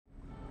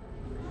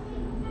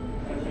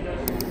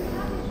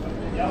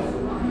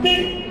Okay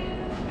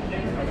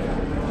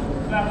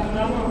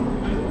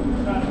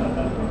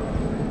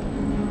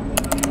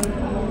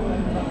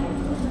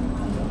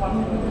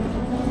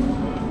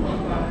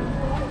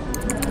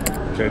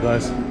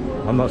guys,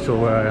 I'm not sure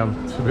where I am,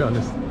 to be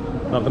honest.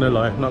 Not gonna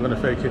lie, not gonna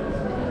fake it.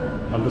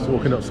 I'm just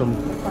walking up some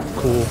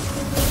cool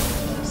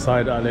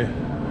side alley.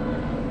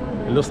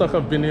 It looks like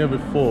I've been here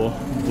before,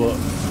 but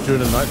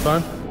during the night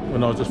time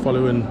when I was just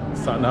following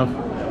sat-nav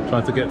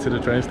trying to get to the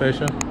train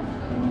station.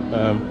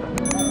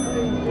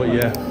 But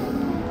yeah,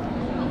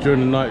 during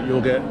the night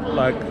you'll get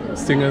like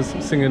singers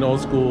singing old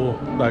school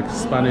like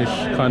Spanish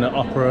kind of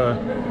opera,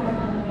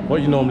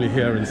 what you normally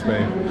hear in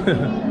Spain.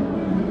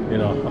 You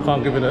know, I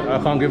can't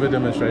give a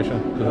demonstration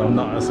because I'm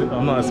not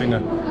a singer.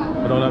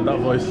 I don't have that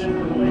voice.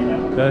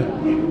 Okay.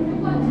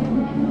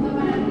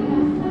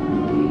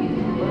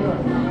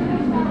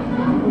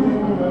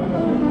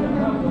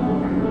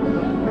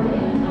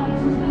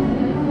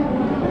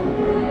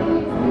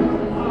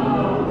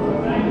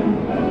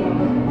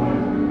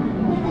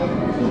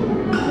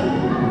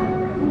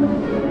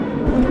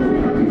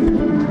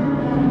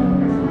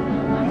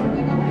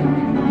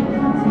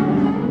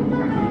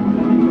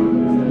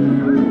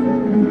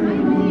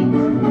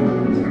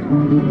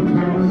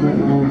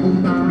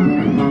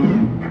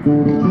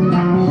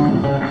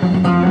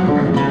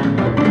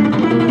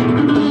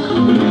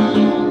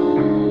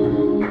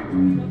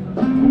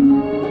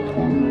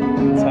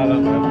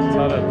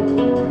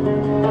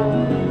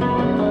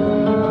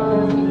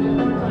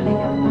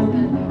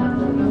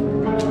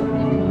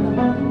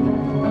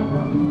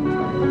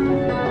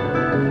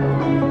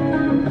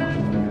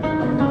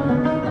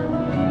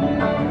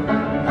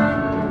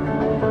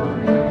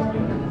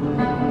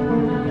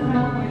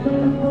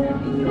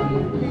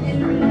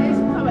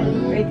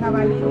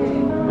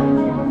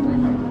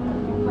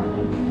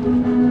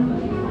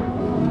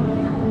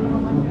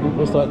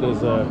 Looks like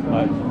there's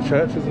like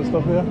churches and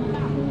stuff here,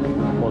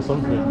 or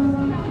something.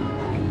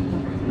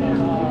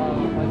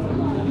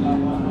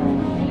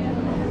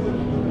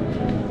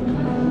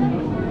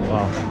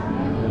 Wow,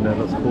 and that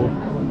looks cool.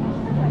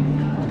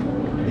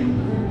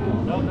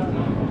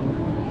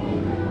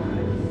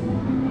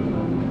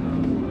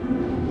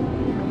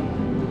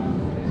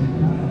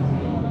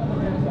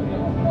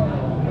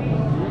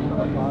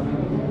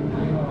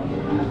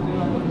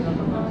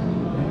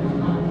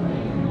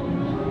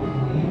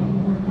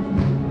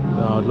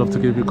 I'd love to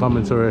give you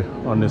commentary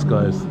on this,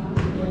 guys,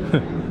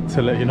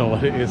 to let you know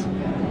what it is.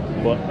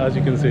 But as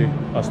you can see,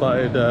 I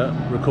started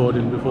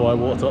recording before I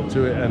walked up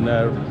to it and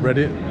read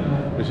it,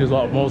 which is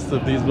what most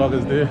of these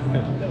vloggers do.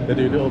 They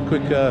do little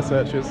quick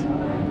searches.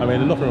 I mean,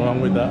 there's nothing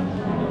wrong with that.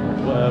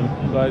 But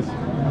guys,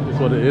 it's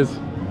what it is.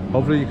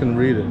 Hopefully you can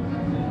read it.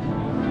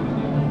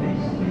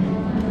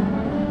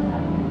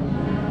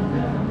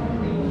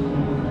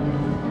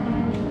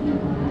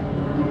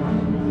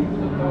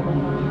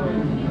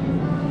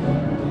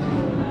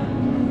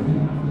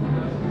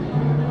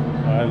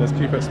 Let's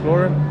keep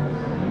exploring,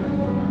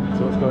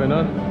 see what's going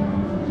on.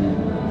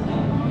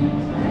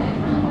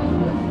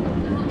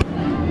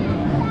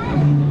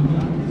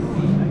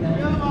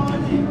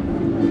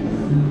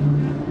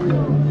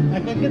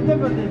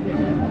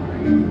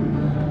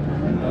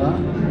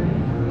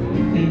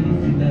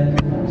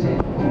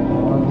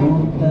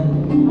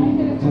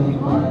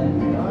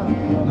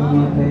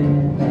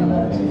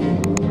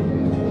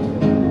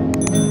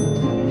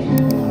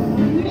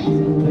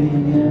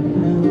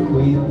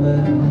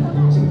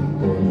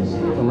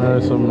 I'm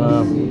hearing some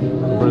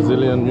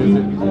Brazilian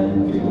music.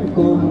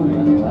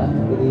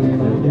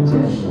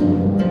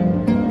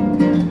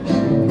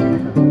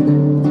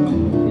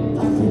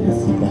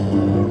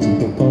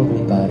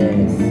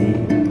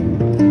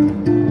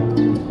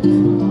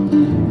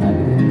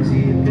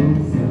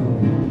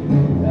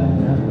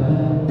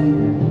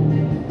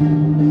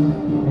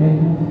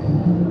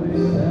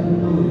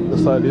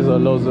 Looks like these are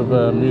loads of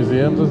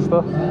museums and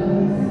stuff,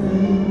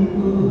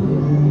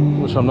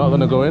 which I'm not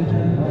going to go in.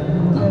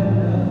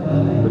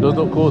 It does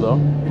look cool though.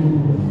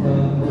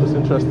 It's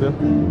interesting.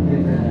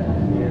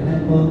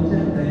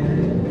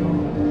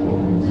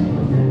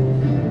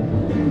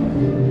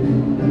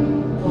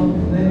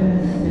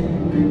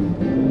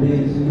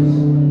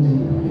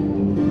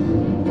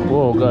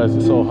 Whoa guys,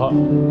 it's so hot.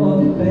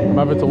 I'm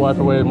having to wipe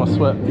away my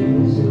sweat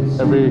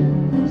every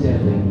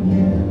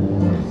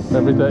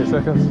 30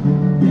 seconds.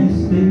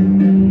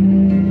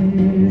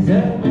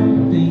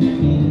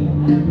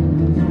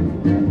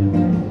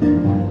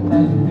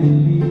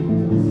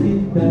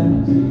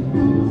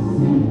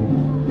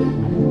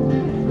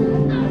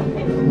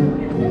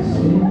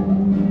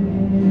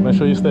 Make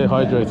sure you stay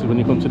hydrated when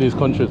you come to these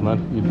countries, man.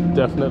 You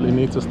definitely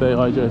need to stay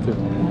hydrated.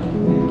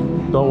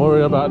 Don't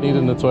worry about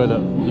needing the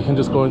toilet. You can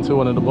just go into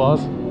one of the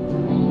bars.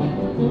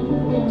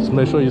 Just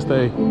make sure you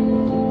stay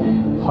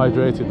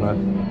hydrated,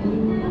 man.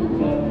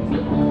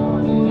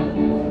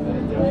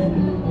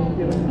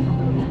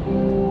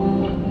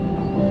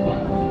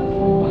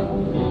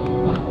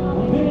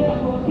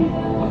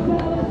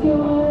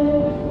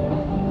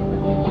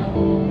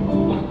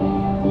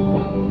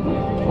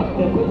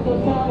 Some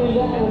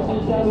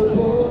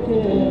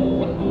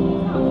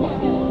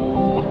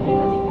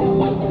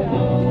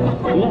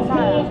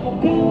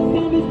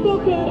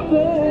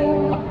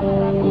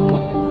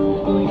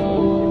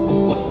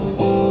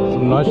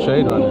nice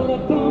shade on here.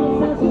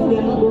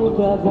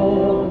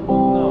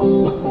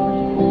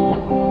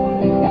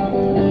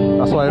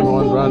 That's why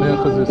everyone's around here,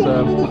 because it's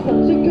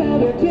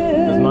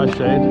nice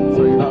shade,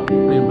 so you're not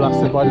being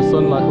blasted by the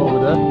sun like over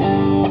there.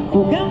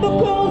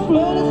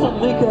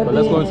 But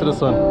let's go into the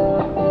sun,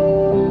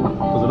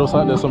 because it looks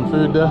like there's some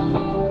food there.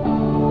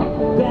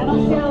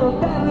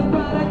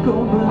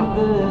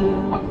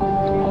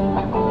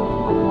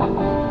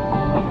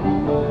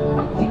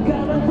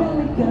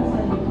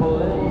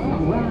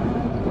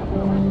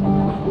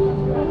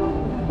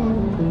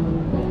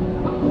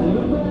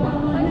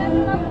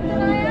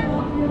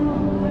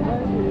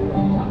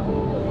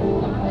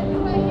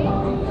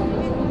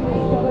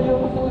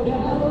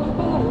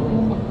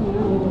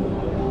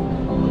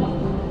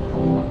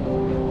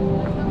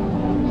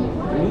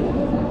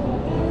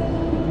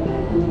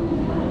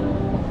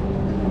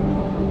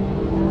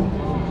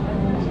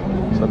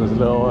 So there's a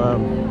little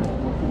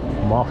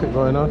market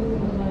going on.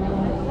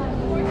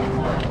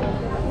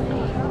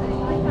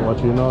 What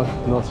do you know?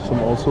 Notice some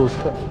old school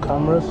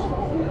cameras.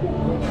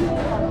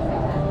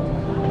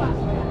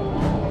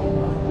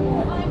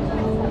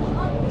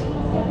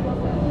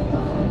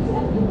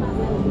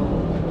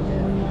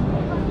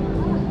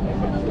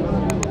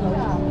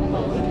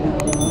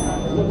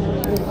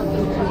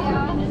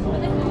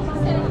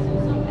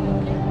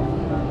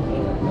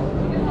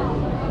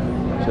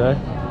 Okay.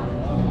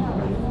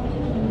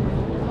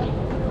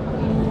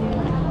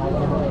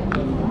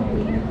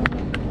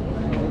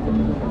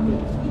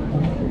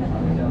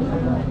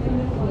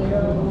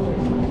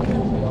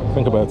 I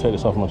think I better take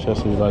this off my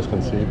chest so you guys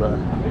can see better.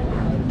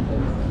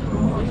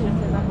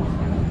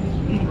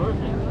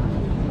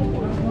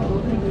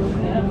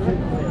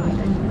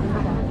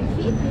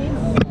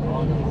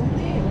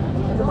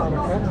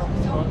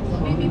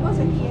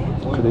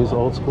 Look at these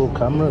old school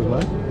cameras,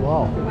 man.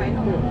 Wow.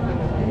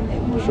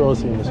 I'm sure I've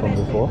seen this one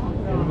before.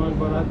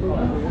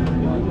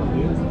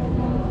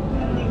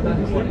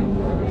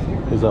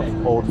 These are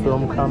old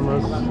film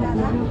cameras.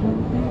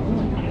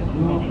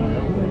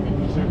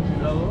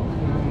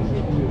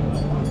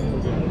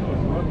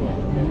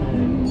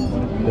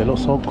 They look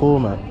so cool,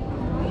 man.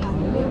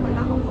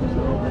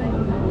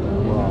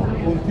 Wow.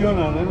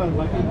 Funcionan, las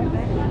máquinas.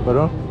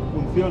 ¿Perdón?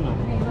 Funcionan.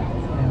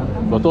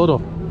 ¿Lo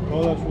todo?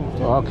 Todas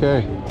funcionan. Ok.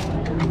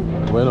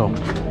 Bueno.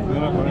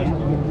 Funciona con esto.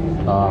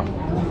 Ah.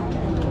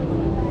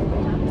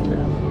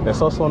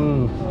 ¿Esos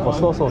son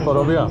costosos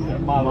todavía?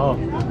 Malo.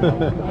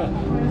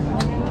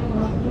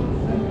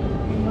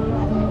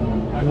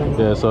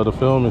 Yeah, so the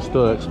film is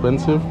still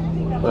expensive.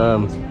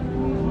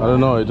 I don't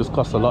know, it just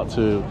costs a lot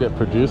to get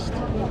produced.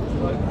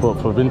 But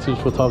for vintage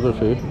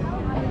photography,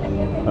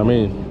 I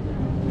mean,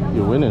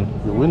 you're winning.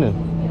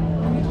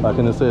 Like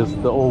it says,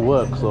 the old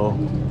work, so,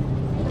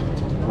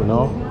 you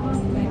know.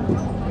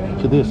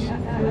 Look at this.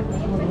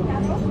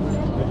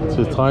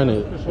 It's tiny.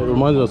 It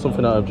reminds me of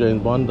something out of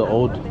James Bond, the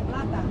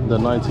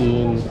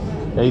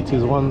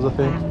 1980s ones, I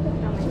think.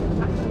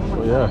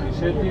 But yeah.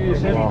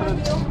 Wow.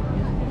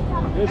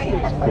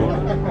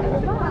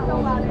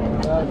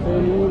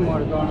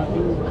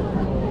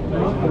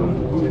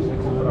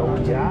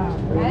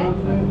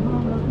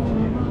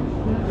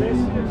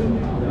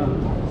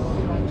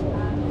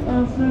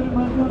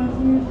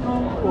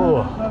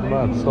 Oh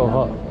man, so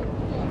hot.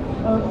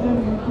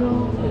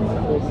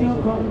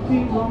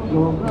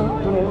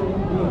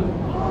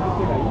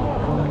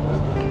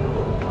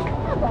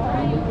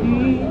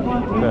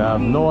 Okay, I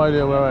have no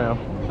idea where I am,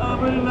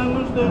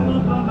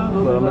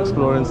 but I'm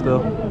exploring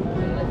still.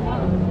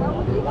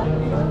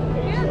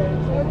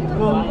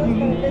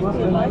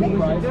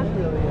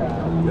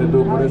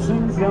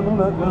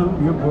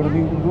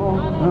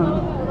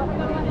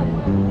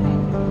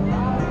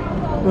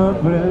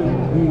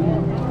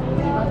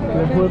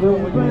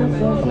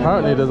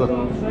 Apparently there's a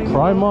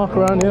Primark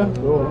around here.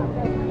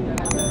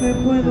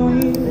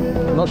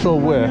 I'm not sure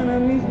where,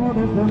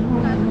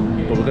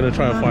 but we're gonna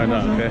try and find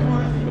out, okay?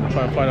 We're gonna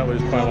try and find out where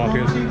this Primark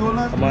is.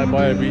 I might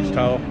buy a beach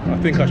towel. I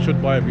think I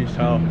should buy a beach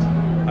towel.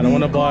 And I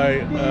want to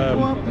buy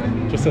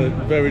just a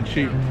very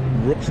cheap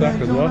rucksack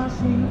as well.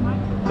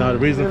 Now the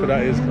reason for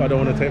that is I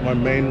don't want to take my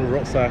main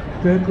rucksack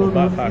or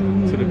backpack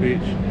to the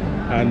beach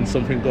and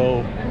something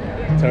go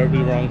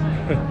terribly wrong.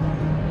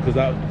 Because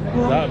that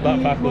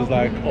backpack was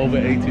like over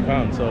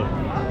 £80, so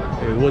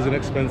it was an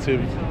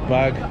expensive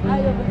bag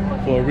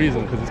for a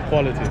reason, because it's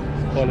quality.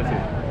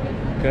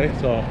 Okay,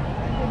 so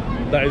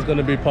that is going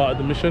to be part of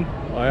the mission.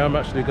 I am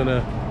actually going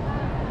to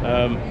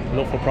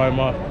look for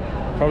Primark,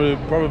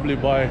 probably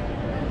buy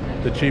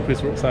the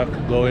cheapest rucksack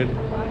going,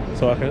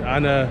 so I can,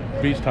 and a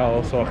beach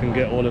towel, so I can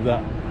get all of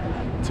that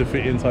to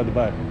fit inside the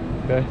bag.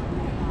 Okay.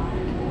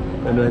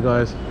 Anyway,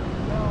 guys,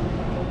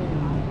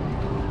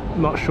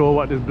 not sure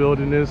what this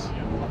building is.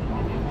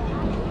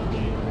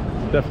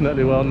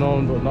 Definitely well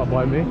known, but not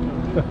by me.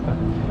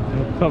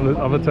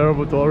 I'm a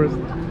terrible tourist.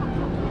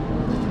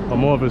 I'm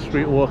more of a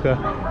street walker.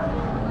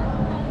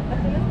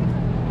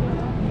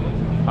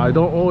 I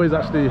don't always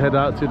actually head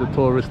out to the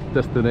tourist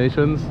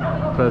destinations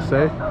per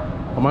se.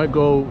 I might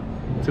go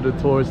to the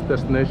tourist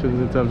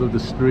destinations in terms of the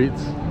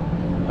streets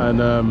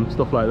and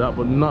stuff like that,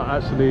 but not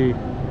actually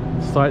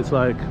sites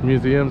like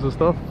museums and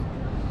stuff.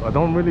 I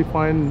don't really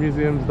find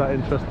museums that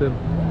interesting,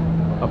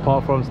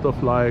 apart from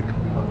stuff like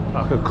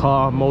a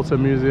car, motor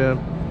museum,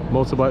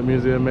 motorbike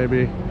museum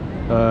maybe,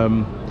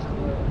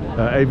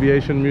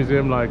 aviation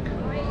museum like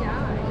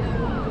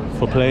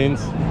for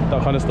planes,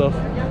 that kind of stuff,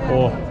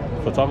 or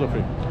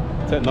photography,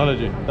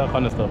 technology, that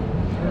kind of stuff.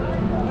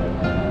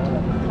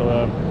 So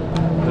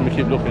let me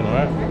keep looking,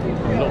 alright?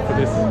 And look for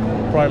this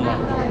primer.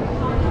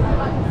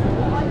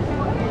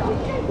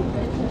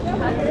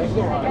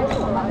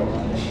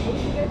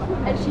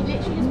 And she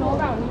literally just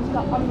walked around and she's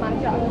got, I'm the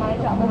manager, I'm the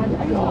manager, I'm the manager.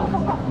 And you're like,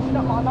 fuck, she's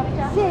not my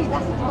manager. See,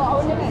 that's what I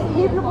was never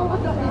seen.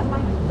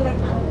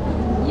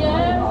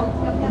 Yeah.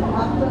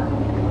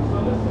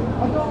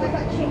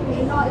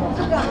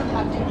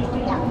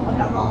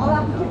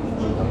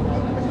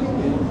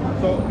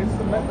 So it's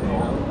the method.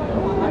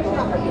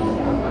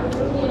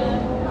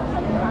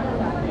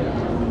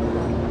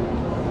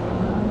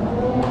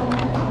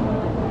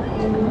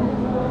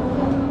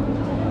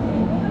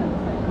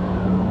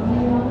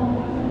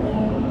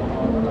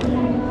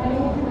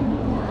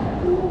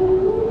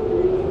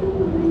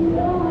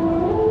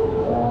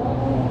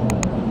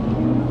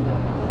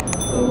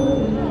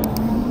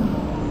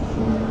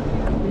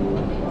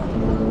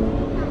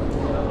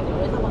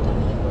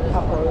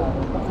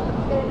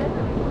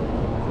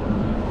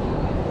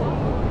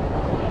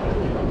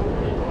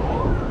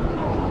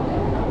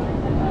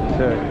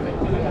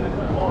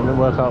 Let me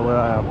work out where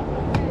I am.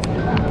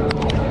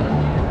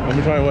 Let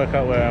me try and work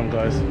out where I am,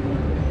 guys.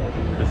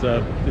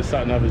 Because this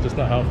sat nav is just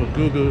not helpful.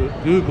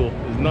 Google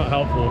is not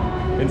helpful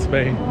in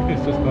Spain.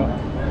 It's just not.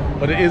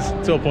 But it is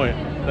to a point.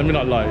 Let me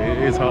not lie. It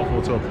is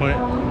helpful to a point.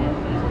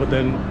 But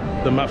then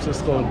the map's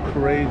just going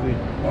crazy.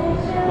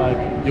 Like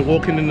you're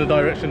walking in the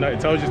direction that it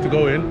tells you to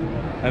go in,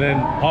 and then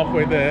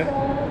halfway there,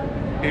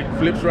 it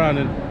flips around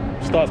and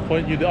starts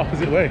pointing you the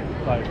opposite way.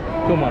 Like,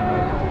 come on,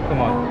 man. Come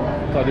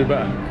on. Gotta do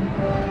better.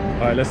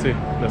 Alright, let's see.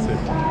 Let's see.